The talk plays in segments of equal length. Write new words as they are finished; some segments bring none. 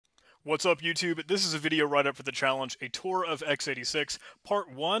What's up, YouTube? This is a video write-up for the challenge, A Tour of x86,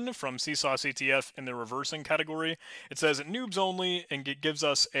 Part 1 from CSAW CTF in the reversing category. It says noobs only, and it gives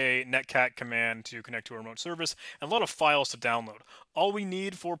us a netcat command to connect to a remote service, and a lot of files to download. All we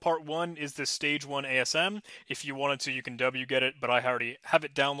need for Part 1 is this Stage 1 ASM. If you wanted to, you can wget it, but I already have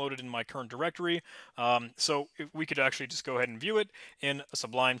it downloaded in my current directory. So we could actually just go ahead and view it in a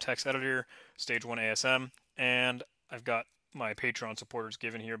Sublime text editor, Stage 1 ASM, and I've got my Patreon supporters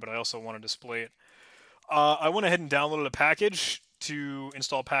given here, but I also want to display it. I went ahead and downloaded a package to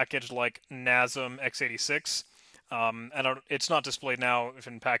install a package like NASM x86. It's not displayed now if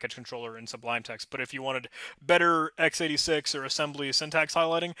in package controller in Sublime Text, but if you wanted better x86 or assembly syntax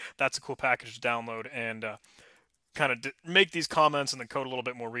highlighting, that's a cool package to download and kind of make these comments and the code a little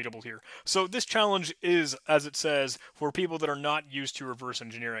bit more readable here. So this challenge is, as it says, for people that are not used to reverse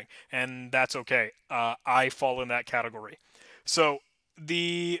engineering, and that's okay. I fall in that category. So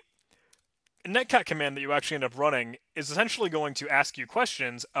the netcat command that you actually end up running is essentially going to ask you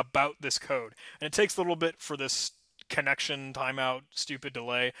questions about this code. And it takes a little bit for this connection timeout stupid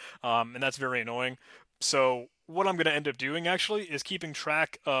delay, and that's very annoying. So what I'm going to end up doing actually is keeping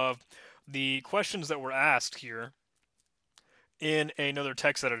track of the questions that were asked here in another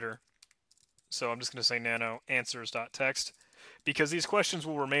text editor. So I'm just going to say nano answers.txt because these questions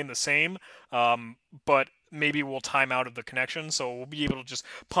will remain the same, but maybe we'll time out of the connection, so we'll be able to just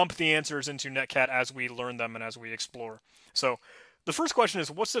pump the answers into netcat as we learn them and as we explore. So the first question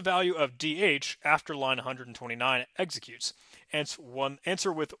is, what's the value of DH after line 129 executes?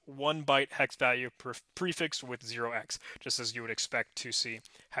 Answer with 1 byte hex value prefixed with 0x, just as you would expect to see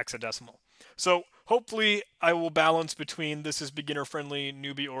hexadecimal. So hopefully I will balance between this is beginner-friendly,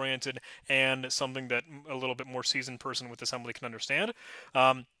 newbie-oriented, and something that a little bit more seasoned person with assembly can understand.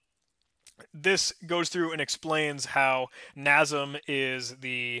 This goes through and explains how NASM is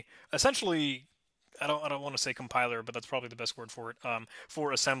the essentially, I don't want to say compiler, but that's probably the best word for it,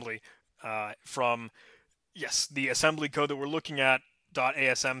 for assembly from, yes, the assembly code that we're looking at,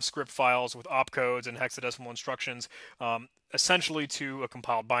 .asm script files with opcodes and hexadecimal instructions, essentially to a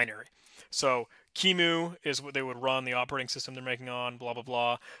compiled binary. So QEMU is what they would run the operating system they're making on, blah, blah,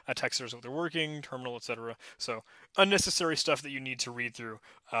 blah. Texter is what they're working, terminal, etc. So unnecessary stuff that you need to read through.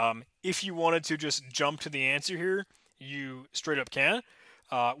 If you wanted to just jump to the answer here, you straight up can.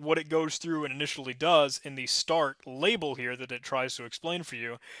 What it goes through and initially does in the start label here that it tries to explain for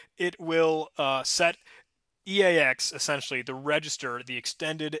you, it will set EAX, essentially the register, the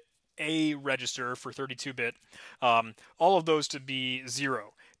extended A register for 32-bit, all of those to be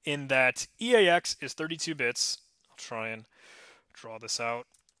 0. In that EAX is 32 bits. I'll try and draw this out.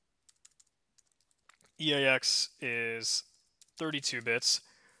 EAX is 32 bits,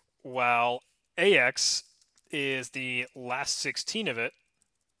 while AX is the last 16 of it.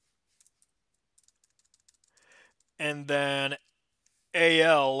 And then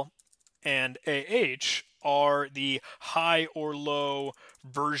AL and AH are the high or low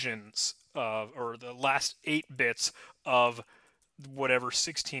versions of, or the last 8 bits of whatever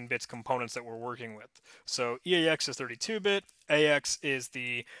 16 bits components that we're working with. So EAX is 32-bit, AX is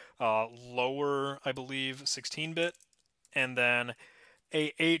the lower, I believe, 16-bit, and then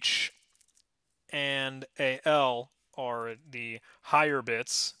AH and AL are the higher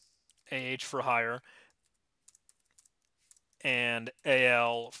bits, AH for higher, and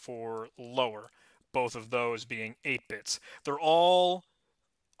AL for lower, both of those being 8 bits. They're all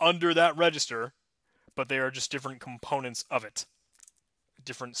under that register, but they are just different components of it.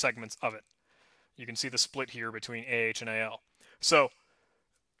 Different segments of it. You can see the split here between AH and AL. So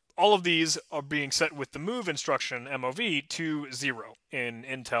all of these are being set with the move instruction MOV to 0 in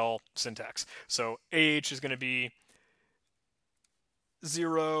Intel syntax. So AH is going to be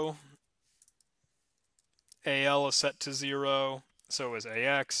 0. AL is set to 0. So is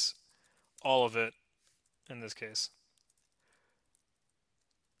AX. All of it in this case.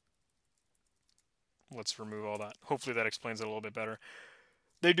 Let's remove all that. Hopefully that explains it a little bit better.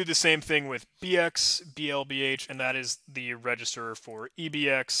 They do the same thing with BX, BLBH, and that is the register for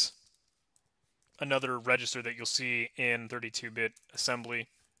EBX, another register that you'll see in 32-bit assembly.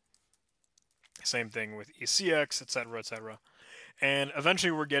 Same thing with ECX, etc., etc. And eventually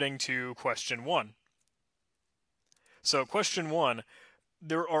we're getting to question 1. So question 1,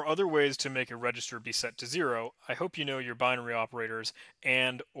 there are other ways to make a register be set to 0. I hope you know your binary operators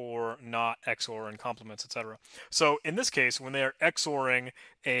and or not XOR and complements, etc. So in this case, when they are XORing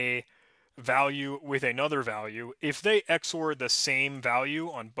a value with another value, if they XOR the same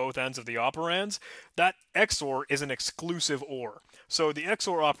value on both ends of the operands, that XOR is an exclusive OR. So the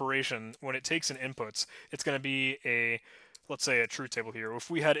XOR operation, when it takes in inputs, it's going to be a let's say a truth table here.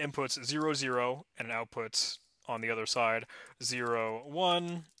 If we had inputs 0, 0, and outputs on the other side 0,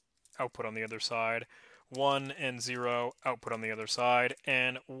 1, output on the other side, 1 and 0, output on the other side,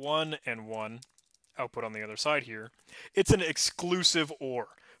 and 1 and 1, output on the other side here, it's an exclusive OR.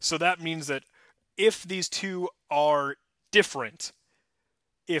 So that means that if these two are different,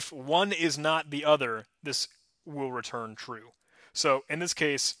 if one is not the other, this will return true. So in this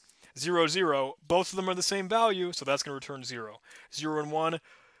case, 0, 0, both of them are the same value, so that's going to return 0. 0 and 1,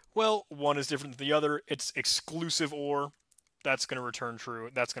 well, 1 is different than the other. It's exclusive OR. That's going to return true.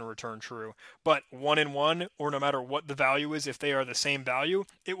 That's going to return true. But 1 and 1, or no matter what the value is, if they are the same value,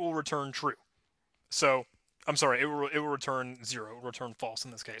 it will return true. So, I'm sorry, it will return 0. It will return false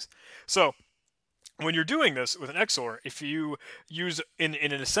in this case. So, when you're doing this with an XOR, if you use in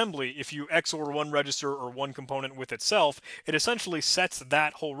an assembly, if you XOR one register or one component with itself, it essentially sets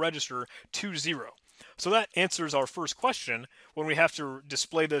that whole register to 0. So that answers our first question. When we have to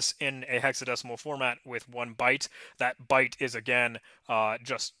display this in a hexadecimal format with 1 byte, that byte is again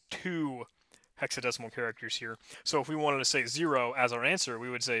just 2 hexadecimal characters here. So if we wanted to say 0 as our answer,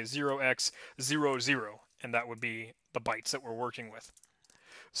 we would say 0x00, and that would be the bytes that we're working with.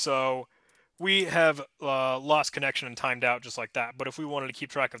 So we have lost connection and timed out just like that. But if we wanted to keep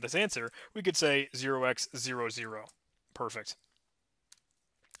track of this answer, we could say 0x00. Perfect.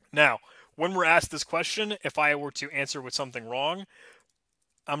 Now, when we're asked this question, if I were to answer with something wrong,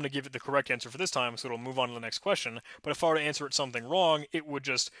 I'm going to give it the correct answer for this time, so it'll move on to the next question. But if I were to answer it something wrong, it would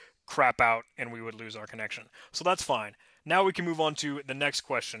just crap out and we would lose our connection. So that's fine. Now we can move on to the next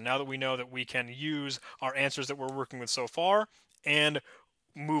question. Now that we know that we can use our answers that we're working with so far and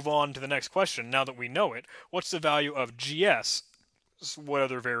move on to the next question. Now that we know it, what's the value of GS, what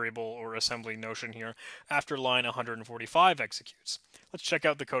other variable or assembly notion here, after line 145 executes? Let's check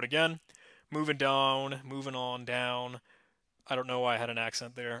out the code again. Moving on down. I don't know why I had an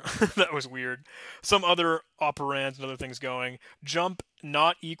accent there. That was weird. Some other operands and other things going. Jump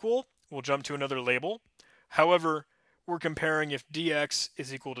not equal, we'll jump to another label. However, we're comparing if dx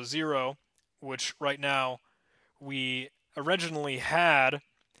is equal to 0, which right now we originally had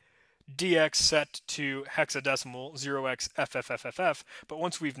dx set to hexadecimal 0xFFFFF, but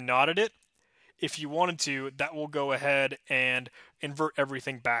once we've knotted it, if you wanted to, that will go ahead and invert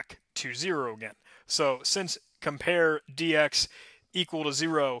everything back to 0 again. So since compare dx equal to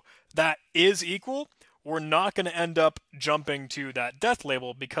 0, that is equal, we're not going to end up jumping to that def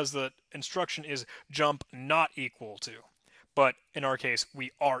label because the instruction is jump not equal to. But in our case,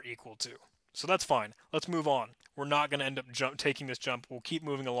 we are equal to. So that's fine. Let's move on. We're not going to end up taking this jump. We'll keep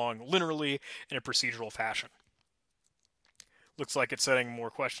moving along linearly in a procedural fashion. Looks like it's setting more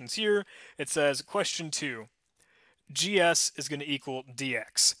questions here. It says, question 2, GS is going to equal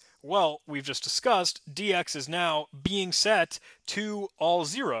DX. Well, we've just discussed DX is now being set to all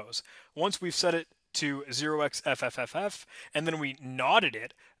zeros. Once we've set it to 0xFFFF, and then we knotted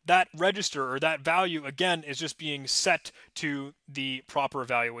it, that register or that value again is just being set to the proper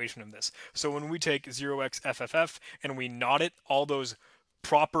evaluation of this. So when we take 0xFFF and we knot it, all those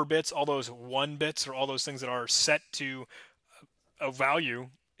proper bits, all those 1 bits, or all those things that are set to a value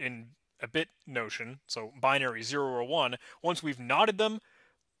in a bit notion, so binary 0 or 1, once we've knotted them,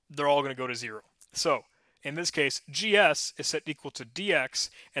 they're all going to go to 0. So in this case, GS is set equal to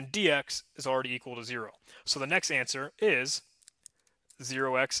DX, and DX is already equal to 0. So the next answer is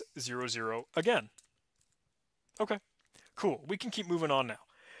 0x00 again. Okay, cool. We can keep moving on now.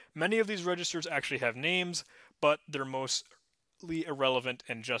 Many of these registers actually have names, but they're mostly irrelevant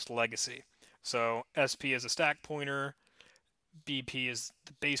and just legacy. So SP is a stack pointer, BP is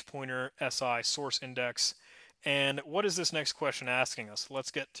the base pointer, SI source index. And what is this next question asking us?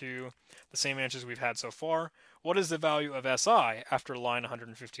 Let's get to the same answers we've had so far. What is the value of SI after line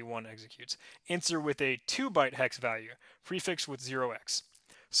 151 executes? Answer with a 2-byte hex value, prefixed with 0x.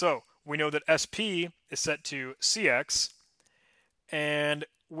 So we know that SP is set to CX, and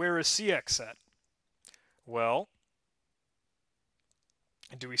where is CX set? Well,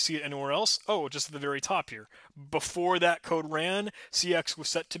 do we see it anywhere else? Oh, just at the very top here. Before that code ran, CX was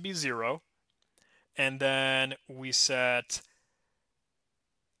set to be 0. And then we set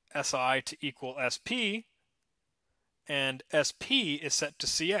SI to equal SP, and SP is set to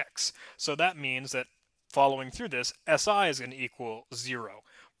CX. So that means that following through this, SI is going to equal 0,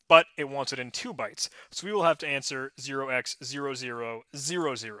 but it wants it in 2 bytes. So we will have to answer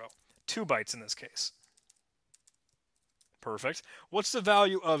 0x0000, 2 bytes in this case. Perfect. What's the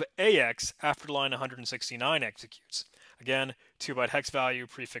value of AX after line 169 executes? Again, 2-byte hex value,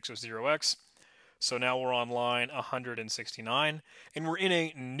 prefix with 0x. So now we're on line 169, and we're in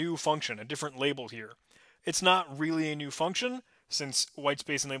a new function, a different label here. It's not really a new function, since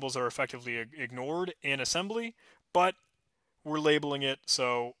whitespace labels are effectively ignored in assembly, but we're labeling it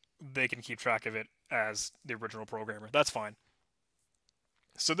so they can keep track of it as the original programmer. That's fine.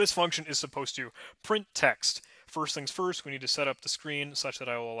 So this function is supposed to print text. First things first, we need to set up the screen such that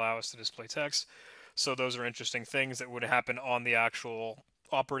it will allow us to display text. So those are interesting things that would happen on the actual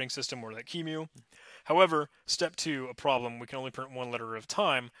operating system or the QEMU. However, step 2, a problem, we can only print one letter at a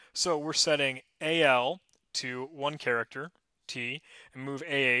time. So we're setting AL to one character, T, and move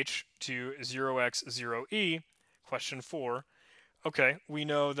AH to 0x0E, question 4. Okay, we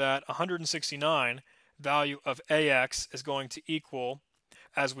know that 169 value of AX is going to equal,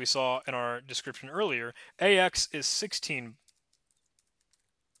 as we saw in our description earlier, AX is 16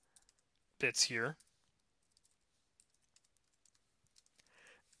 bits here,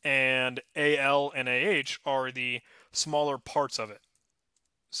 and AL and AH are the smaller parts of it.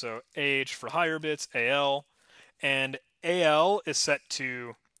 So AH for higher bits, AL, and AL is set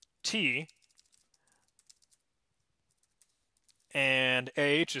to T, and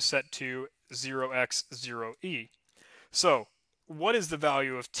AH is set to 0x0E. So what is the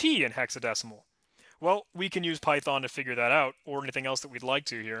value of T in hexadecimal? Well, we can use Python to figure that out, or anything else that we'd like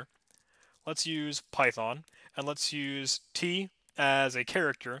to here. Let's use Python, and let's use T as a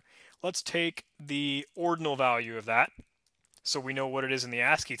character. Let's take the ordinal value of that, so we know what it is in the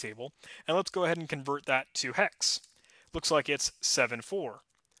ASCII table, and let's go ahead and convert that to hex. Looks like it's 7-4.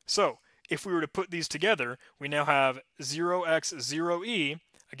 So if we were to put these together, we now have 0x0E,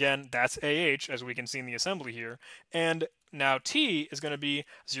 again, that's AH, as we can see in the assembly here, and now T is going to be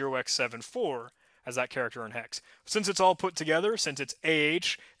 0x74 as that character in hex. Since it's all put together, since it's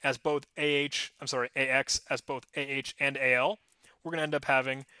AX as both AH and AL, we're going to end up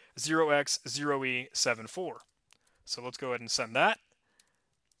having 0x0E74. So let's go ahead and send that,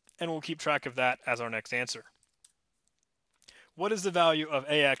 and we'll keep track of that as our next answer. What is the value of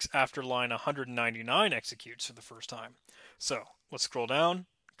AX after line 199 executes for the first time? So let's scroll down,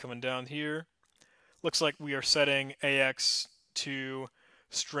 coming down here. Looks like we are setting AX to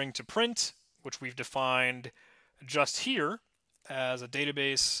string to print, which we've defined just here as a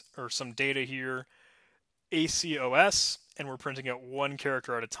database or some data here, ACOS, and we're printing out one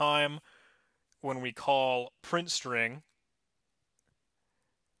character at a time when we call print string.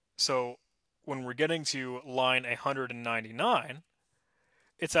 So when we're getting to line 199,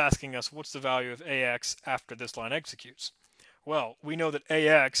 it's asking us what's the value of AX after this line executes. Well, we know that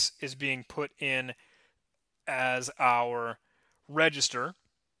AX is being put in as our register,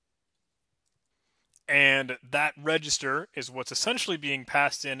 and that register is what's essentially being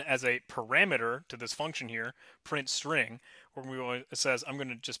passed in as a parameter to this function here, print string, where it says I'm going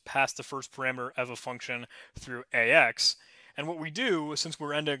to just pass the first parameter of a function through AX. And what we do, since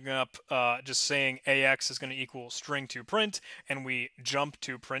we're ending up just saying AX is going to equal string to print, and we jump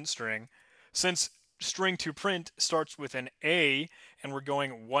to print string, since string to print starts with an A and we're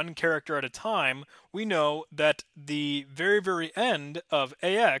going one character at a time, we know that the very, very end of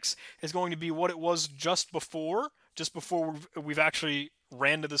AX is going to be what it was just before we've actually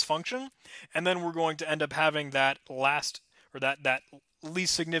ran to this function, and then we're going to end up having that last, or that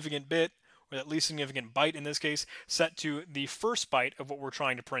least significant bit, or that least significant byte in this case, set to the first byte of what we're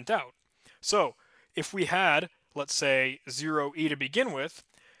trying to print out. So if we had, let's say, 0E to begin with,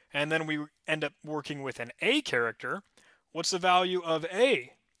 and then we end up working with an A character, what's the value of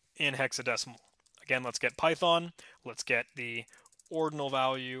A in hexadecimal? Again, let's get Python. Let's get the ordinal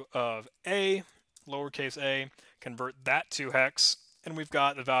value of A, lowercase a, convert that to hex, and we've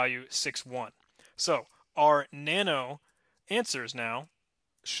got the value 6-1. So our nano answers now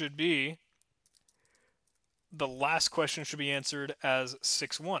should be, the last question should be answered as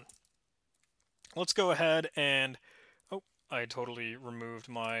 6-1. Let's go ahead and, oh, I totally removed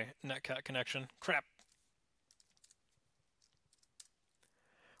my netcat connection. Crap.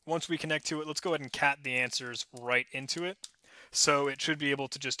 Once we connect to it, let's go ahead and cat the answers right into it. So it should be able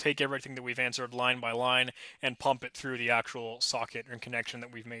to just take everything that we've answered line by line and pump it through the actual socket and connection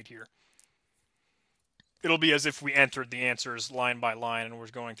that we've made here. It'll be as if we entered the answers line by line and we're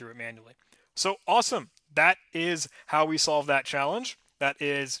going through it manually. So awesome. That is how we solve that challenge. That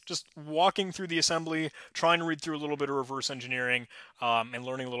is just walking through the assembly, trying to read through a little bit of reverse engineering, and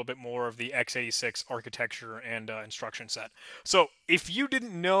learning a little bit more of the x86 architecture and instruction set. So if you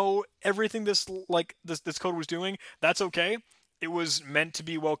didn't know everything this code was doing, that's okay. It was meant to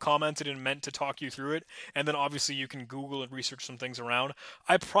be well commented and meant to talk you through it. And then obviously you can Google and research some things around.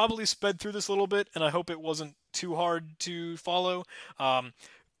 I probably sped through this a little bit, and I hope it wasn't too hard to follow.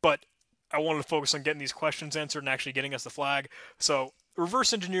 But I wanted to focus on getting these questions answered and actually getting us the flag. So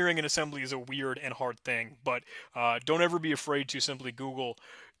reverse engineering in assembly is a weird and hard thing, but don't ever be afraid to simply Google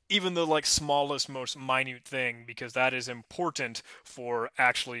even the like smallest, most minute thing, because that is important for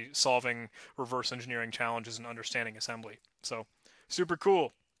actually solving reverse engineering challenges and understanding assembly. So, super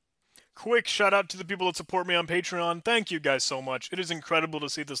cool. Quick shout out to the people that support me on Patreon. Thank you guys so much. It is incredible to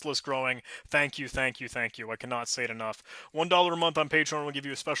see this list growing. Thank you, thank you, thank you. I cannot say it enough. $1 a month on Patreon will give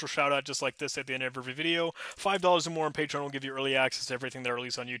you a special shout out just like this at the end of every video. $5 or more on Patreon will give you early access to everything that I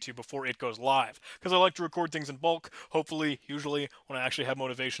release on YouTube before it goes live. Because I like to record things in bulk, hopefully, usually, when I actually have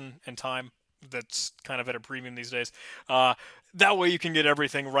motivation and time. That's kind of at a premium these days. That way you can get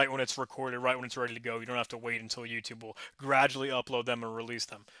everything right when it's recorded, right when it's ready to go. You don't have to wait until YouTube will gradually upload them and release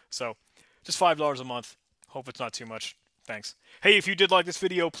them. So, just $5 a month. Hope it's not too much. Thanks. Hey, if you did like this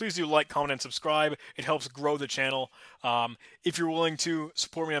video, please do like, comment, and subscribe. It helps grow the channel. If you're willing to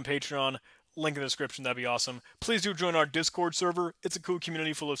support me on Patreon, link in the description, that'd be awesome. Please do join our Discord server. It's a cool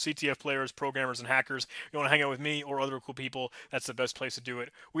community full of CTF players, programmers, and hackers. You want to hang out with me or other cool people, that's the best place to do it.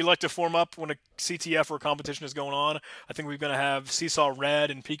 We like to form up when a CTF or a competition is going on. I think we're going to have CSAW Red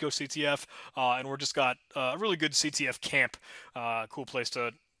and Pico CTF, and we're just got a really good CTF camp. Cool place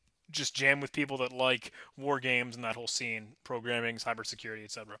to just jam with people that like war games and that whole scene, programming, cybersecurity,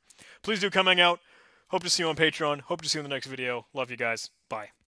 etc. Please do come hang out. Hope to see you on Patreon. Hope to see you in the next video. Love you guys. Bye.